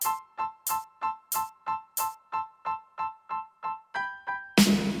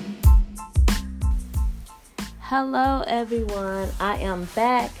Hello everyone, I am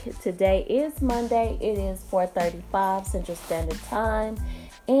back. Today is Monday. It is 4:35 Central Standard Time,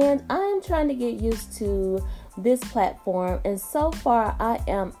 and I'm trying to get used to this platform, and so far I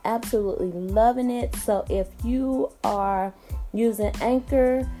am absolutely loving it. So if you are using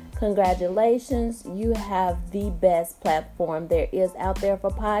Anchor, congratulations, you have the best platform there is out there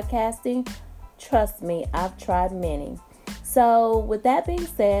for podcasting. Trust me, I've tried many. So, with that being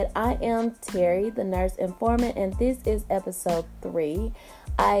said, I am Terry, the nurse informant, and this is episode 3.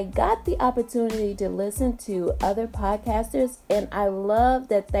 I got the opportunity to listen to other podcasters, and I love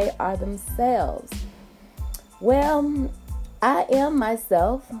that they are themselves. Well, I am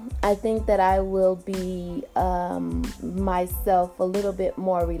myself. I think that I will be myself a little bit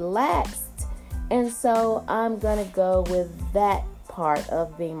more relaxed, and so I'm going to go with that part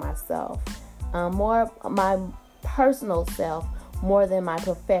of being myself. More my personal self more than my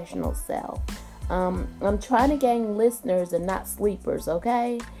professional self. I'm trying to gain listeners and not sleepers,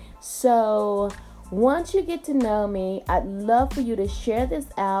 okay? So once you get to know me, I'd love for you to share this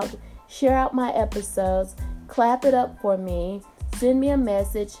out, share out my episodes, clap it up for me, send me a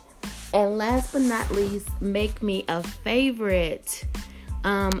message, and last but not least, make me a favorite.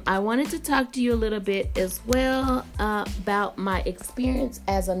 I wanted to talk to you a little bit as well about my experience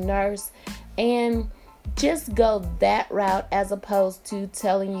as a nurse, and just go that route as opposed to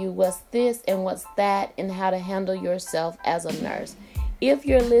telling you what's this and what's that and how to handle yourself as a nurse. If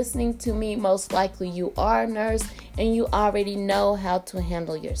you're listening to me, most likely you are a nurse and you already know how to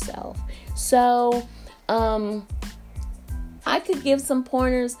handle yourself. So, I could give some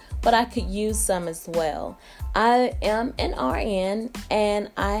pointers, but I could use some as well. I am an RN and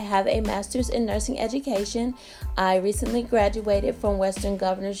I have a master's in nursing education. I recently graduated from Western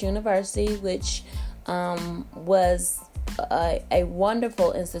Governors University, which was a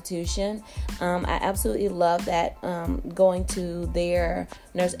wonderful institution. I absolutely love that, going to their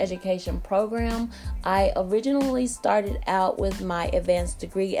nurse education program. I originally started out with my advanced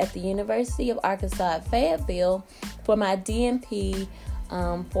degree at the University of Arkansas at Fayetteville for my DNP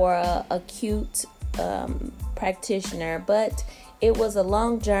for a acute practitioner, but it was a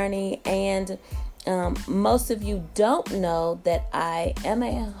long journey, and most of you don't know that I am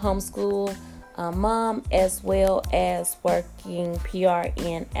a homeschool mom as well as working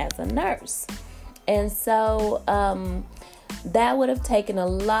PRN as a nurse. And so that would have taken a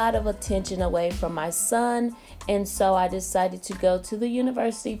lot of attention away from my son, and so I decided to go to the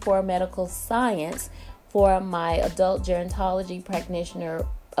University for Medical Science for my adult gerontology practitioner,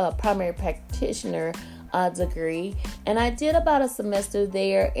 primary practitioner degree. And I did about a semester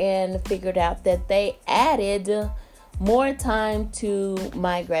there and figured out that they added more time to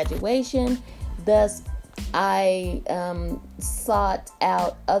my graduation. Thus, I sought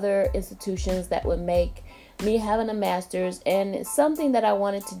out other institutions that would make me having a master's, and something that I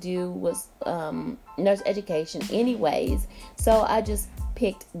wanted to do was nurse education anyways, so I just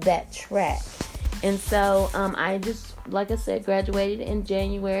picked that track. And so I just, like I said, graduated in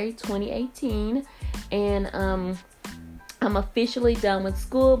January 2018, and I'm officially done with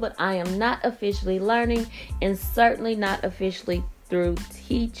school, but I am not officially learning, and certainly not officially through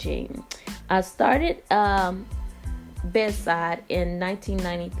teaching. I started bedside in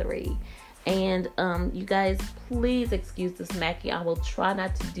 1993, and you guys, please excuse the smacking. I will try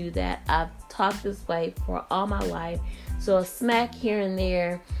not to do that. I've talked this way for all my life, so a smack here and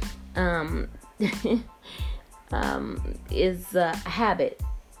there is a habit.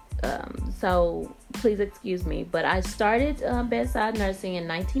 So please excuse me, but I started bedside nursing in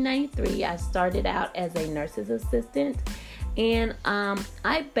 1993. I started out as a nurse's assistant, and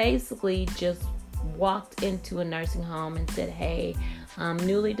I basically just walked into a nursing home and said, hey, I'm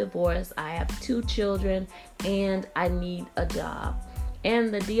newly divorced, I have 2 children, and I need a job.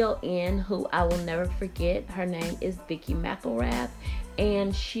 And the DON, who I will never forget, her name is Vicki McElrath,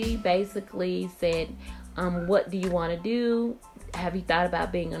 and she basically said, what do you want to do? Have you thought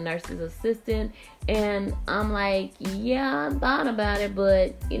about being a nurse's assistant? And I'm like, yeah, I thought about it,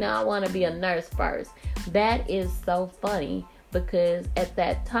 but I want to be a nurse first. That is so funny, because at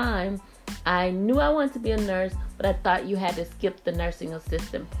that time I knew I wanted to be a nurse, but I thought you had to skip the nursing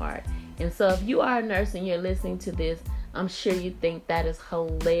assistant part. And so if you are a nurse and you're listening to this, I'm sure you think that is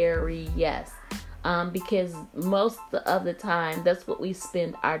hilarious, because most of the time that's what we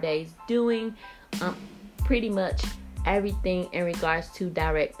spend our days doing, pretty much everything in regards to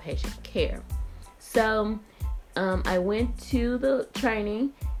direct patient care. So I went to the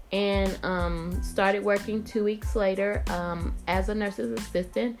training and started working 2 weeks later as a nurse's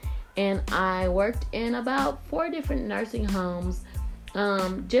assistant, and I worked in about 4 different nursing homes,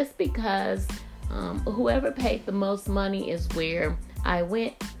 just because whoever paid the most money is where I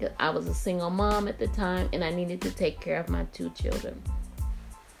went. I was a single mom at the time, and I needed to take care of my 2 children.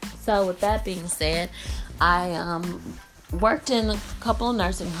 So with that being said, I worked in a couple of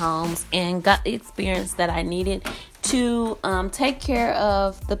nursing homes and got the experience that I needed to take care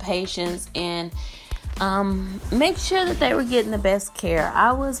of the patients and make sure that they were getting the best care.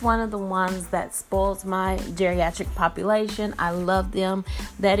 I was one of the ones that spoils my geriatric population. I love them.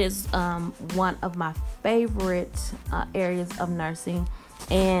 That is one of my favorite areas of nursing,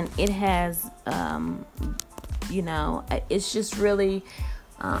 and it has, it's just really,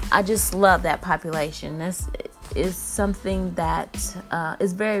 I just love that population. This is something that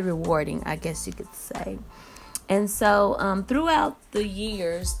is very rewarding, I guess you could say. And so throughout the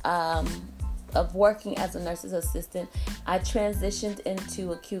years of working as a nurse's assistant, I transitioned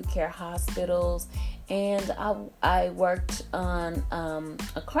into acute care hospitals, and I worked on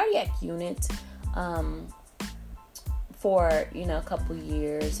a cardiac unit for a couple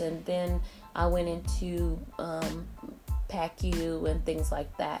years, and then I went into PACU and things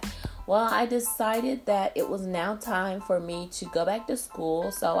like that. Well, I decided that it was now time for me to go back to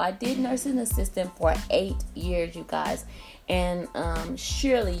school, so I did nursing assistant for 8 years, you guys. And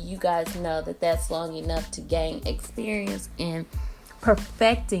surely you guys know that that's long enough to gain experience in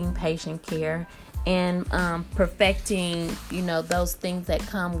perfecting patient care and perfecting, those things that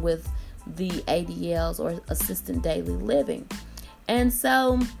come with the ADLs or assistant daily living. And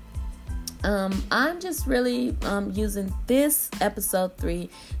so I'm just really using this episode 3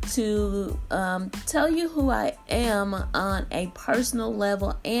 to tell you who I am on a personal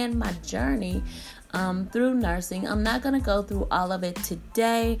level and my journey through nursing. I'm not going to go through all of it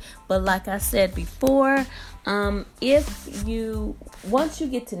today, but like I said before, once you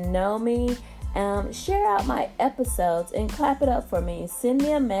get to know me, share out my episodes and clap it up for me. Send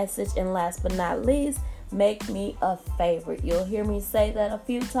me a message, and last but not least, make me a favorite. You'll hear me say that a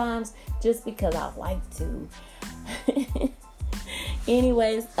few times just because I like to.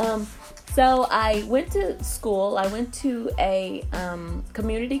 Anyways, so I went to school. I went to a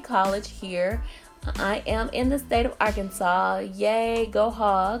community college here. I am in the state of Arkansas. Yay, go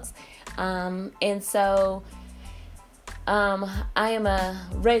Hogs. And so I am a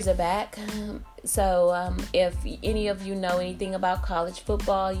Razorback. So if any of you know anything about college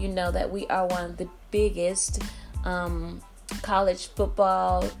football, you know that we are one of the biggest college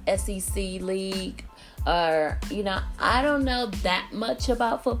football SEC league. Or I don't know that much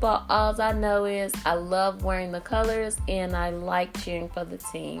about football. All I know is I love wearing the colors and I like cheering for the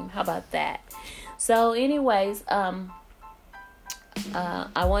team. How about that? So anyways, I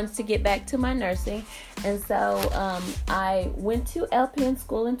wanted to get back to my nursing, and so I went to LPN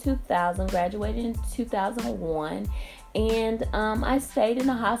school in 2000, graduated in 2001, and I stayed in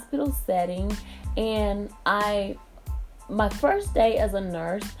a hospital setting. And my first day as a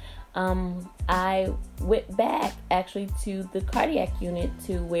nurse, I went back actually to the cardiac unit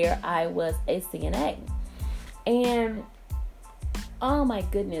to where I was a CNA. And oh my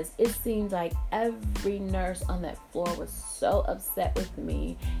goodness, it seems like every nurse on that floor was so upset with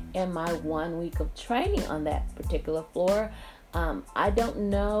me in my 1 week of training on that particular floor. I don't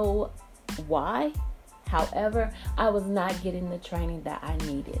know why. However, I was not getting the training that I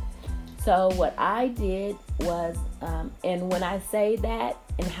needed. So what I did was, and when I say that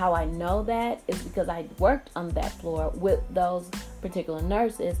and how I know that is because I worked on that floor with those particular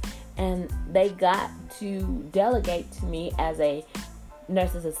nurses, and they got to delegate to me as a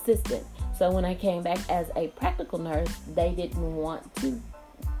nurse's assistant. So when I came back as a practical nurse, they didn't want to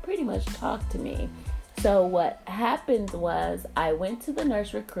pretty much talk to me. So what happened was I went to the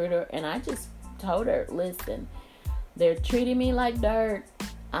nurse recruiter and I just told her, listen, they're treating me like dirt.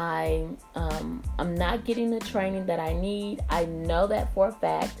 I'm not getting the training that I need. I know that for a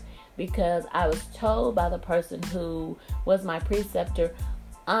fact because I was told by the person who was my preceptor,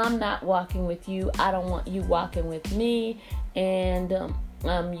 I'm not walking with you. I don't want you walking with me. And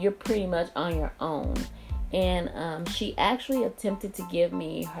you're pretty much on your own. And she actually attempted to give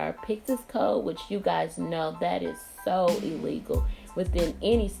me her Pyxis code, which you guys know that is so illegal within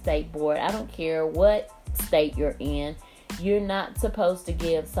any state board. I don't care what state you're in. You're not supposed to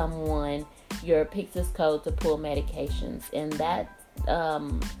give someone your Pyxis code to pull medications, and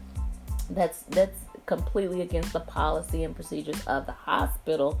that's completely against the policy and procedures of the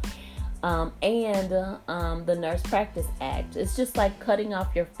hospital and the Nurse Practice Act. It's just like cutting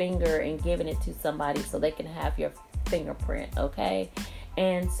off your finger and giving it to somebody so they can have your fingerprint, okay?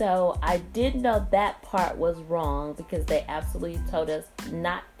 And so I did know that part was wrong because they absolutely told us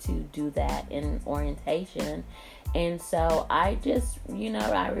not to do that in orientation. And so I just,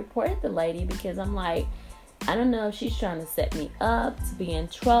 I reported the lady because I'm like, I don't know if she's trying to set me up to be in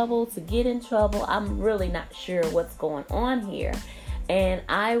trouble, to get in trouble. I'm really not sure what's going on here. And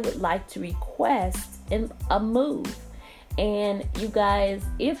I would like to request a move. And you guys,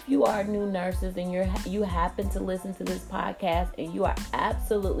 if you are new nurses and you happen to listen to this podcast and you are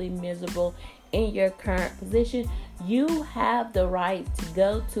absolutely miserable in your current position, you have the right to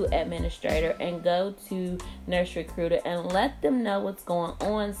go to administrator and go to nurse recruiter and let them know what's going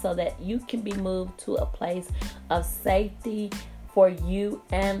on so that you can be moved to a place of safety for you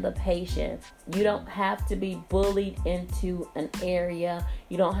and the patient. You don't have to be bullied into an area.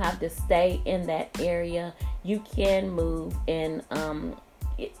 You don't have to stay in that area. You can move, and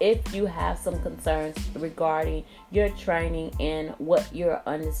if you have some concerns regarding your training and what you're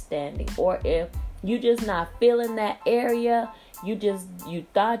understanding, or if you just not feeling that area, you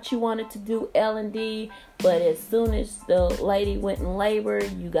thought you wanted to do L&D, but as soon as the lady went in labor,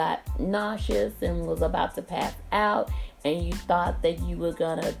 you got nauseous and was about to pass out, and you thought that you were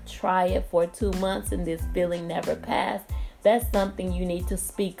gonna try it for 2 months and this feeling never passed. That's something you need to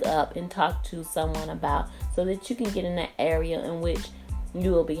speak up and talk to someone about so that you can get in that area in which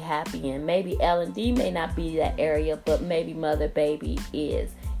you will be happy in. Maybe L&D may not be that area, but maybe mother baby is.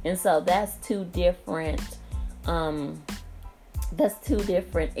 And so that's two different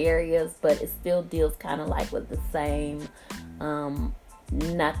areas, but it still deals kind of like with the same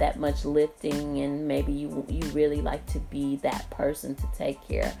not that much lifting, and maybe you really like to be that person to take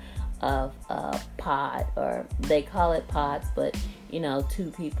care of a pod, or they call it pods, but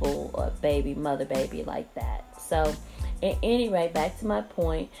 2 people or mother baby like that. So at any rate, back to my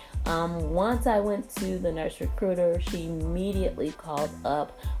point, once I went to the nurse recruiter, she immediately called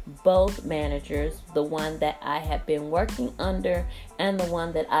up both managers, the one that I have been working under and the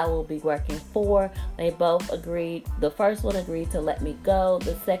one that I will be working for. They both agreed. The first one agreed to let me go.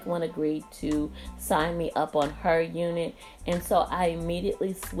 The second one agreed to sign me up on her unit. And so I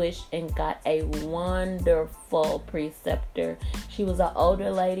immediately switched and got a wonderful preceptor. She was an older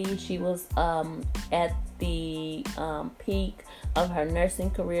lady. She was at the peak of her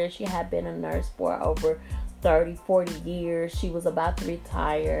nursing career. She had been a nurse for over 30-40 years. She was about to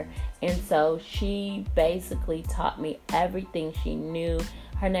retire, and so she basically taught me everything she knew.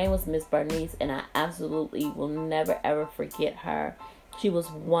 Her name was Miss Bernice, and I absolutely will never ever forget her. She was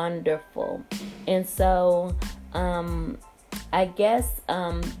wonderful. And so I guess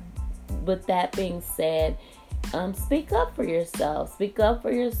with that being said, speak up for yourself. Speak up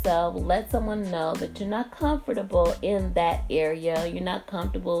for yourself. Let someone know that you're not comfortable in that area. You're not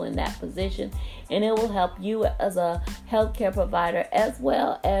comfortable in that position. And it will help you as a healthcare provider as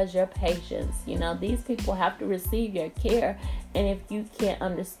well as your patients. These people have to receive your care. And if you can't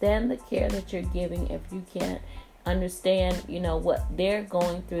understand the care that you're giving, if you can't understand, what they're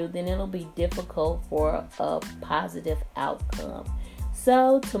going through, then it'll be difficult for a positive outcome.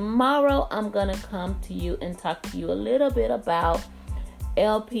 So tomorrow I'm gonna come to you and talk to you a little bit about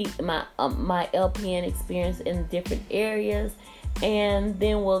my LPN experience in different areas, and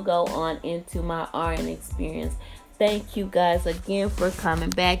then we'll go on into my RN experience. Thank you guys again for coming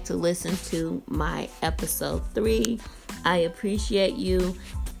back to listen to my episode 3. I appreciate you.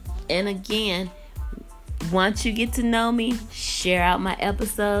 And again, once you get to know me, share out my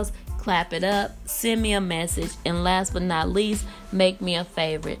episodes, clap it up, send me a message, and last but not least, make me a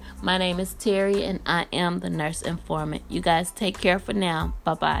favorite. My name is Terry, and I am the Nurse Informant. You guys take care for now.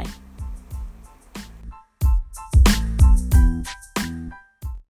 Bye-bye.